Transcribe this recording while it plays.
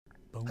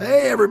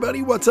Hey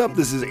everybody, what's up?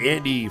 This is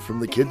Andy from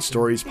the Kid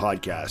Stories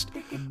Podcast.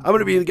 I'm going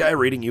to be the guy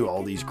reading you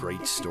all these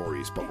great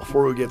stories, but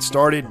before we get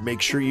started,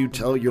 make sure you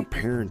tell your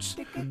parents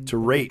to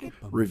rate,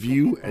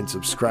 review, and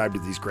subscribe to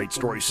these great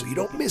stories so you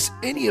don't miss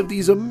any of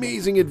these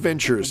amazing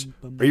adventures.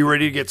 Are you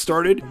ready to get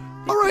started?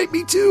 All right,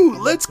 me too.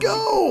 Let's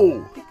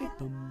go!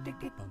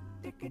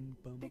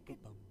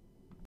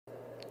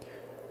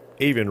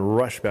 Avin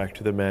rushed back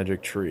to the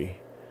magic tree.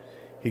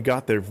 He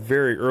got there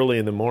very early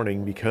in the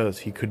morning because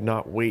he could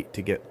not wait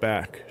to get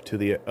back to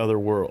the other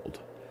world.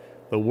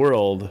 The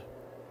world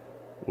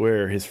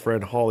where his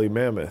friend Holly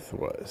Mammoth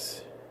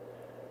was.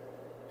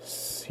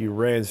 He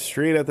ran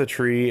straight at the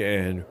tree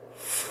and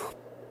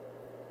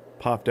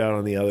popped out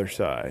on the other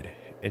side.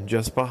 And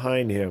just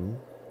behind him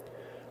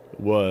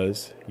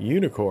was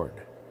Unicorn.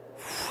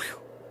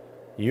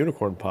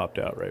 Unicorn popped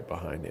out right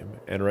behind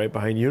him. And right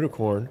behind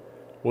Unicorn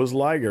was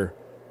Liger.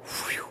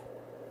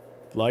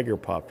 Liger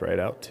popped right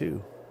out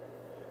too.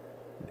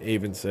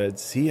 Avin said,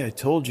 "See, I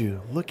told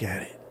you, look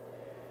at it."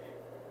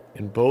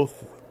 And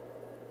both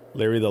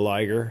Larry the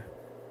Liger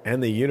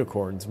and the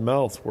Unicorn's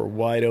mouths were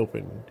wide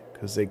open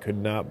because they could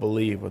not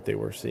believe what they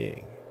were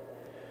seeing.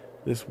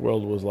 This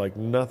world was like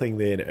nothing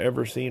they had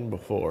ever seen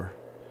before.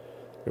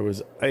 There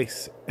was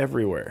ice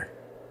everywhere,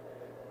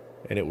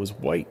 and it was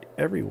white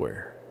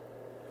everywhere.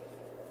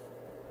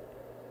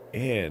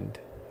 And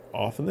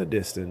off in the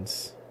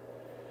distance,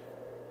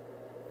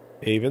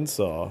 Avin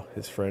saw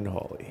his friend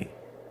Holly.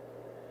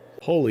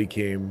 Holly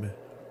came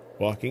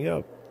walking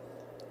up,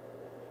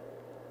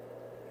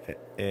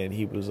 and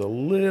he was a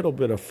little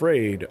bit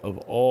afraid of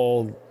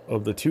all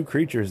of the two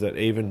creatures that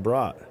Avin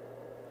brought.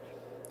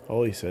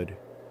 Holly said,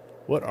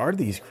 "What are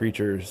these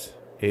creatures,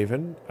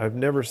 Avin? I've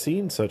never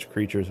seen such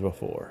creatures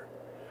before."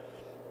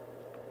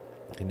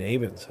 And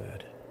Avin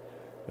said,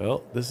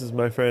 "Well, this is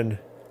my friend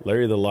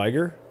Larry the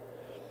Liger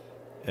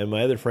and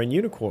my other friend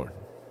Unicorn."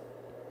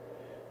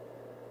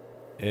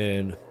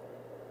 And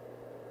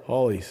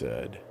Holly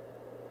said,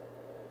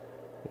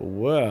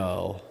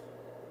 "Well,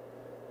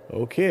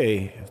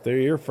 okay, if they're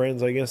your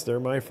friends, I guess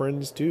they're my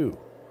friends too."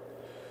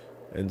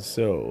 And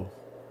so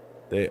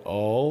they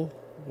all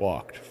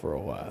walked for a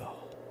while.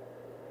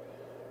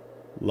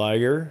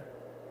 Liger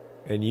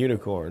and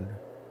Unicorn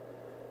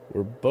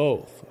were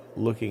both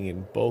looking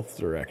in both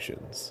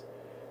directions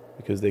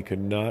because they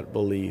could not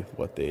believe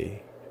what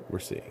they were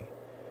seeing.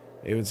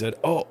 Avin said,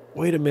 "Oh,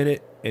 wait a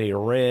minute," and he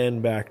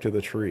ran back to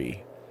the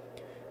tree.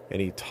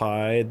 And he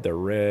tied the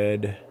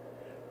red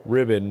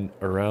ribbon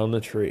around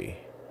the tree.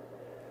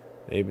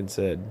 Avin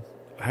said,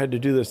 "I had to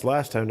do this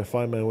last time to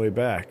find my way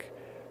back.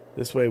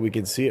 This way we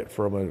can see it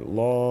from a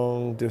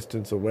long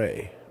distance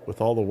away with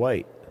all the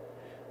white.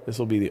 This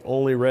will be the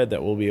only red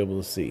that we'll be able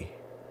to see."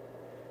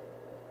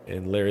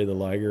 And Larry the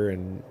Liger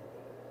and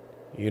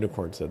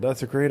Unicorn said,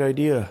 "That's a great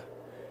idea,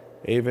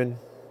 Avin."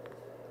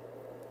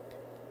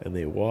 And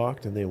they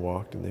walked and they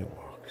walked and they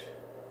walked.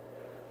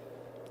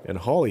 And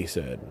Holly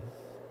said,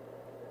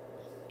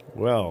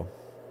 "Well,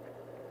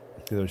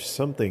 there's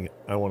something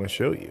I want to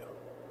show you."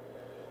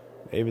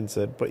 Avin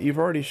said, "But you've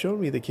already shown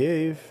me the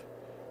cave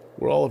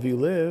where all of you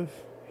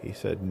live." He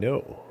said,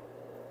 "No."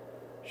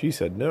 She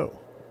said, "No,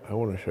 I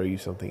want to show you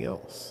something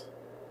else."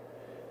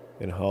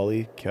 And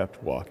Holly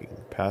kept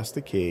walking past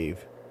the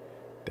cave,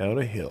 down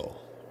a hill,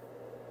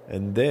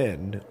 and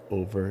then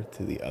over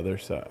to the other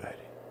side.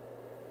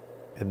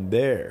 And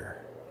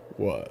there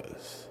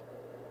was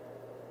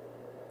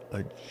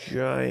a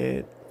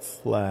giant,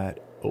 flat,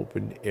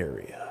 open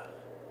area.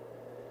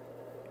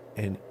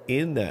 And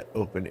in that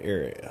open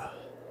area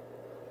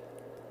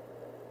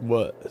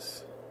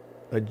was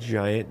a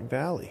giant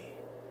valley.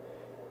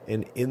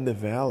 And in the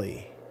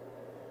valley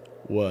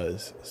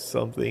was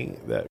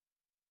something that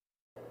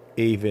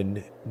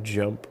Avin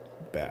jumped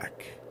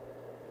back.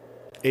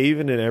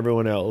 Avin and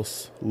everyone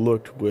else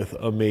looked with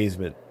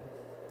amazement.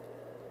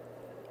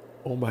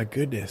 "Oh my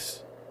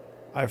goodness,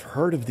 I've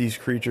heard of these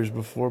creatures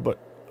before, but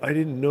I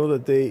didn't know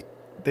that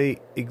they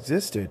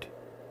existed."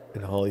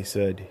 And Holly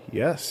said,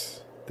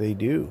 "Yes, they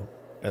do.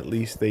 At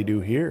least they do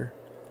here."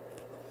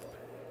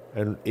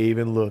 And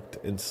Avin looked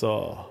and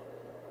saw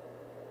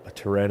a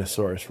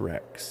Tyrannosaurus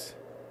Rex,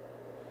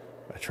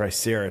 a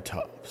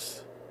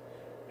Triceratops,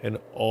 and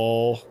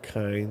all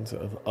kinds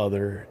of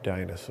other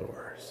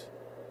dinosaurs.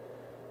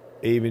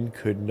 Avin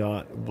could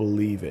not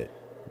believe it.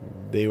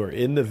 They were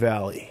in the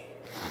valley,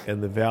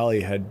 and the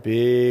valley had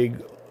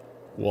big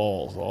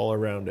walls all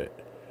around it.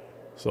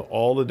 So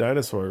all the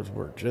dinosaurs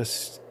were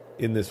just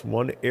in this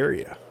one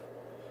area.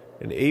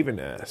 And Avin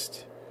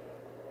asked,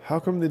 "How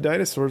come the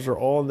dinosaurs are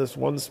all in this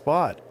one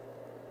spot?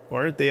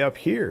 Why aren't they up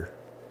here?"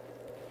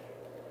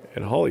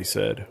 And Holly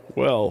said,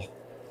 "Well,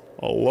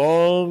 a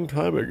long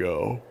time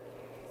ago,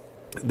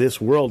 this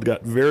world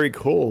got very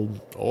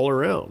cold all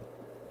around.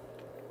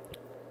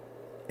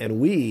 And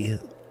we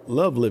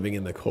love living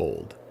in the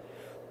cold.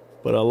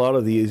 But a lot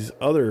of these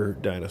other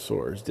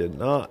dinosaurs did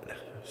not.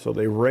 So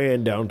they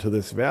ran down to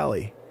this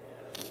valley.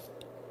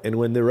 And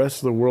when the rest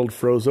of the world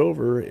froze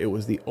over, it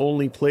was the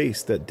only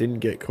place that didn't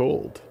get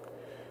cold.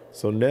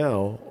 So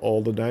now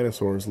all the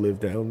dinosaurs live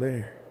down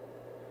there."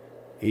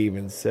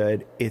 Avin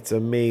said, "It's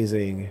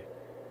amazing.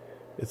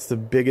 It's the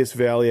biggest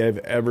valley I've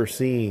ever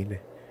seen.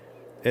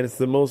 And it's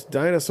the most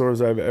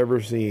dinosaurs I've ever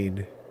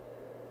seen.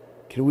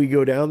 Can we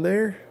go down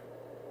there?"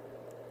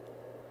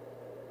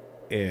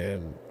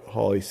 And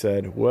Holly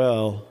said,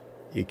 "Well,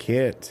 you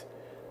can't.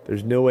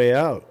 There's no way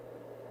out."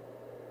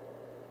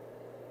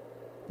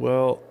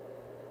 "Well,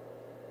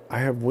 I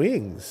have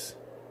wings.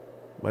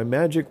 My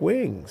magic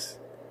wings.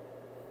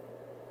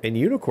 And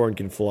Unicorn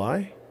can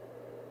fly."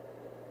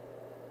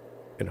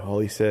 And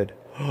Holly said,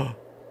 "Oh,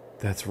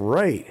 that's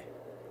right.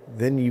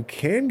 Then you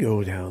can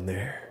go down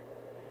there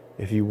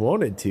if you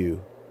wanted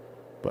to.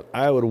 But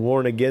I would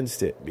warn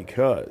against it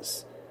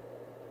because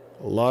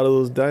a lot of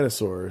those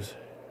dinosaurs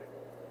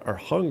are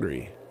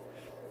hungry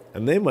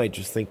and they might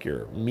just think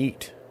you're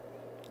meat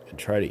and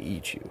try to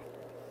eat you."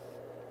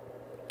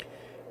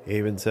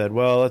 Avin said,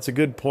 "Well, that's a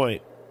good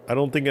point. I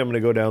don't think I'm going to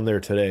go down there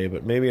today,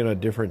 but maybe on a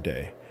different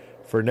day.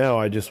 For now,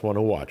 I just want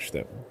to watch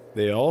them."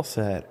 They all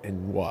sat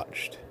and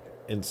watched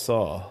and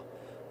saw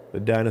the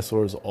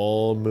dinosaurs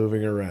all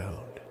moving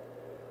around.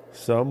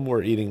 Some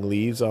were eating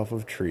leaves off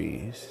of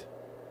trees.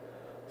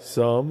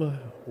 Some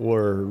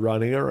were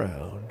running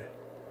around.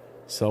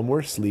 Some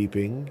were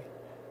sleeping.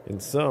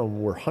 And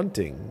some were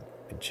hunting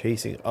and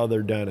chasing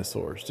other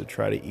dinosaurs to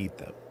try to eat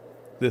them.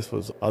 This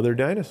was other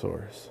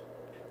dinosaurs.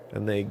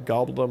 And they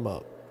gobbled them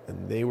up.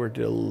 And they were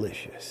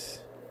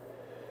delicious.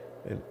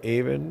 And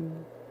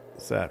Avin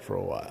sat for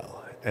a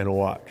while and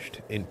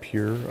watched in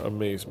pure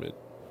amazement.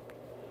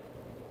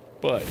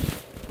 But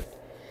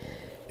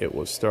it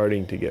was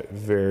starting to get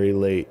very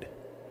late,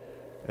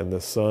 and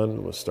the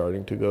sun was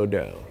starting to go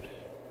down.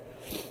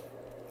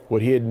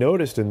 What he had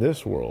noticed in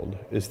this world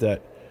is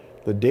that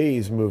the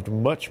days moved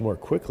much more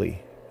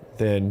quickly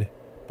than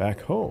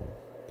back home.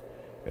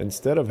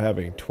 Instead of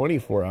having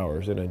 24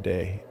 hours in a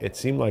day, it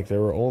seemed like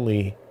there were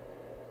only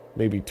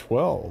maybe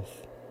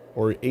 12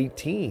 or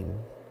 18.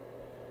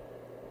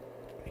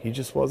 He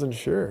just wasn't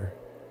sure.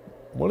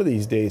 One of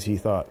these days he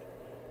thought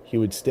he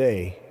would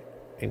stay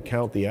and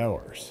count the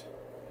hours.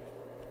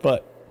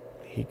 But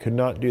he could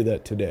not do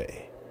that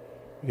today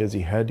because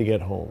he had to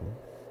get home.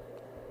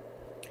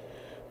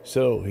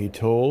 So he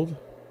told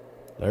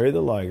Larry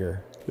the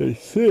Liger, "They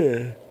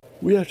said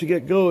we have to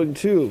get going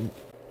too.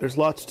 There's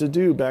lots to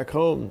do back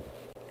home."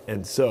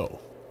 And so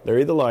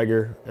Larry the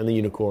Liger and the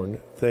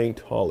Unicorn thanked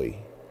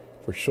Holly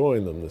for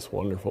showing them this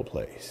wonderful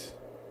place.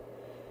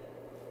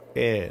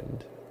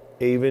 And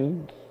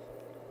Avin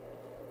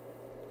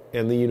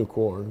and the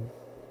Unicorn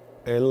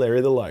and Larry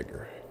the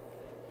Liger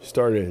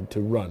started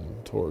to run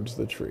towards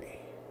the tree.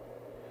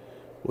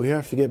 "We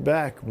have to get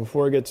back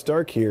before it gets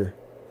dark here.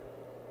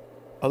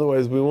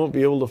 Otherwise we won't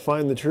be able to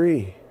find the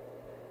tree."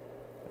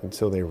 And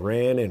so they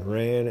ran and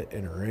ran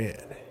and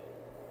ran.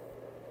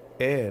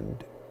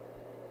 And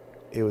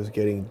it was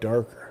getting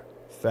darker,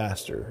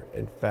 faster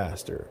and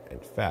faster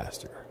and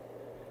faster.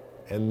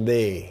 And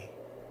they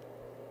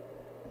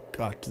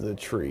got to the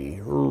tree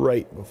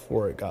right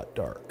before it got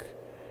dark.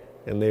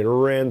 And they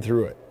ran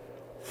through it.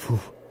 Foo,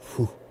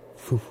 foo,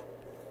 foo.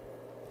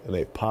 And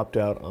they popped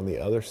out on the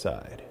other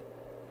side.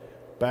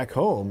 Back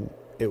home,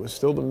 it was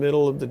still the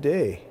middle of the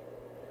day.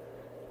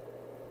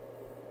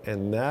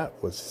 And that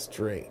was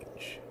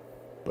strange.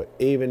 But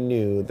Avin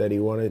knew that he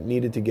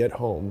needed to get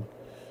home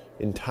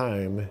in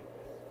time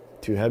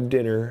to have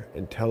dinner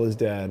and tell his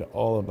dad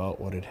all about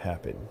what had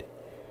happened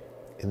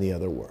in the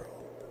other world.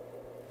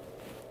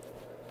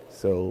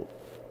 So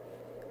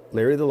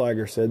Larry the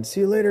Liger said,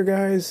 "See you later,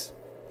 guys.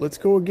 Let's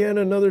go again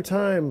another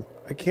time.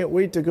 I can't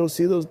wait to go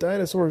see those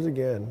dinosaurs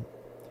again."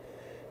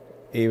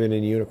 Avin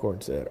and Unicorn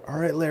said, "All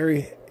right,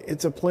 Larry,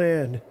 it's a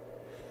plan."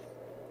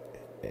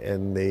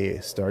 And they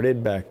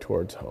started back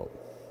towards home.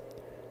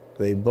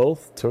 They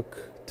both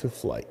took to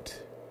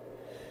flight.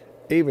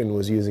 Avin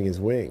was using his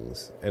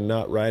wings and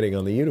not riding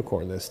on the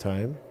Unicorn this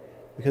time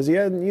because he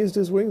hadn't used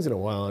his wings in a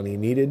while and he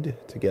needed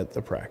to get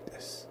the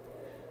practice.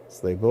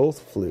 So they both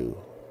flew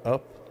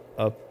up,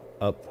 up,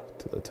 up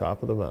to the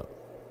top of the mountain.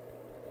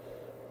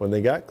 When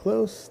they got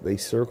close, they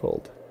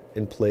circled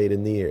and played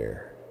in the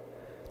air.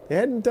 They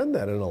hadn't done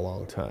that in a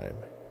long time.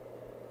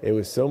 It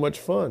was so much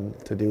fun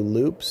to do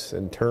loops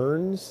and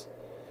turns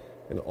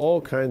and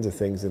all kinds of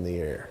things in the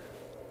air.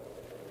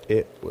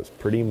 It was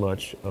pretty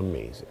much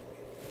amazing.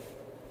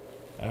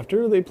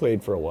 After they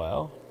played for a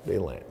while, they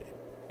landed.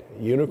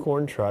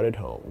 Unicorn trotted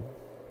home,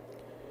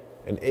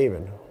 and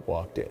Avin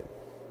walked in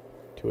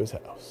to his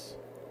house.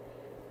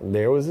 And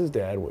there was his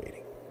dad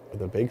waiting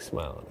with a big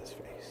smile on his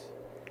face.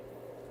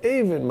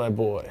 "Avin, my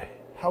boy,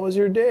 how was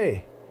your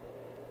day?"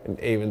 And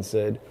Avin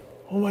said,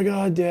 "Oh my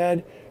God,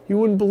 Dad, you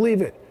wouldn't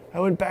believe it.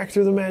 I went back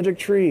through the magic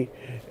tree,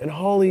 and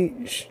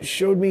Holly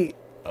showed me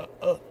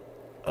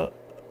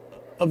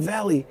a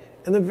valley,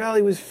 and the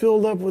valley was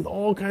filled up with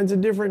all kinds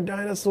of different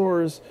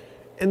dinosaurs,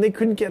 and they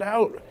couldn't get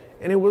out,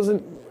 and there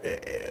wasn't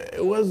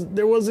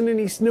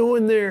any snow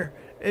in there,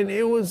 and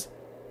it was."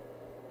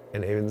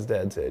 And Avin's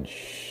dad said,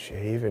 "Shh,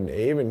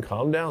 Avin,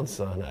 calm down,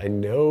 son. I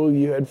know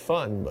you had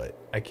fun, but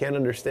I can't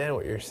understand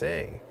what you're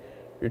saying.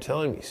 You're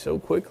telling me so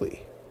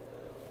quickly.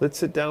 Let's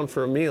sit down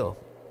for a meal,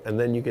 and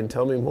then you can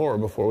tell me more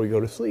before we go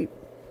to sleep."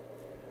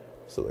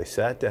 So they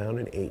sat down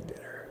and ate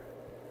dinner.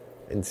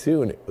 And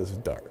soon it was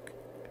dark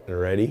and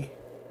ready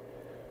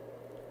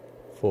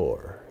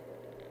for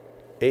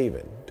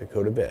Avin to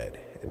go to bed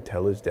and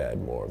tell his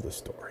dad more of the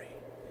story.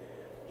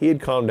 He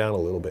had calmed down a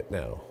little bit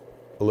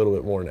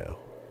more now,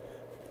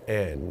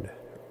 and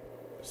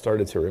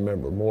started to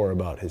remember more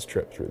about his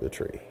trip through the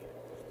tree.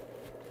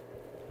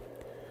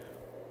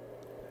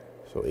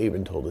 So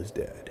Avin told his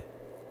dad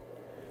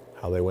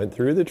how they went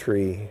through the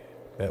tree,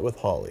 met with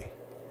Holly,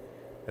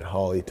 and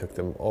Holly took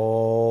them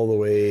all the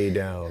way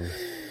down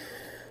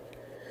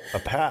a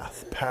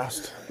path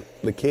past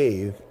the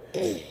cave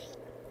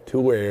to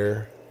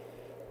where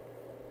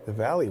the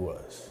valley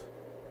was,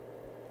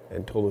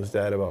 and told his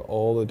dad about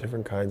all the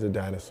different kinds of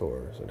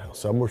dinosaurs and how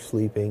some were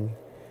sleeping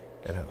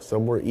and how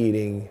some were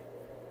eating,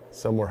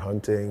 some were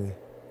hunting,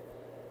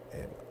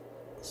 and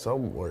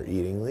some were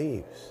eating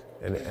leaves.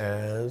 And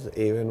as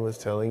Avin was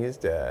telling his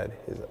dad,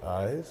 his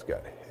eyes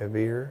got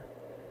heavier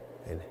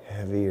and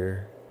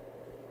heavier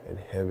and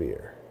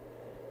heavier.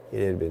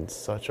 It had been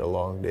such a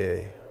long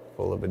day,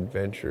 full of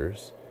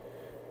adventures,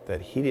 that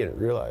he didn't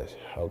realize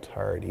how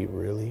tired he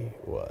really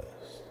was.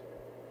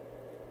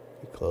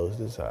 He closed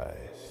his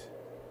eyes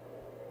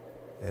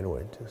and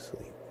went to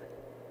sleep.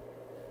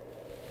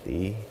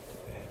 The end.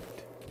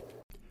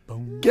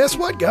 Guess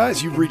what,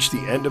 guys? You've reached the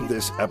end of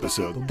this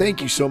episode.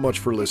 Thank you so much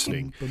for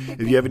listening.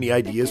 If you have any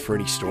ideas for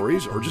any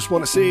stories or just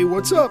want to say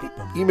what's up,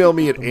 email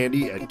me at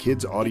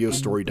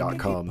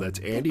andy@kidsaudiostory.com. That's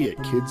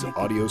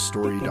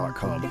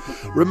andy@kidsaudiostory.com.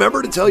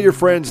 Remember to tell your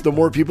friends. The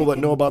more people that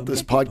know about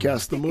this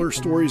podcast, the more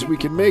stories we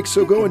can make.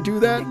 So go and do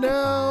that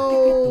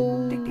now.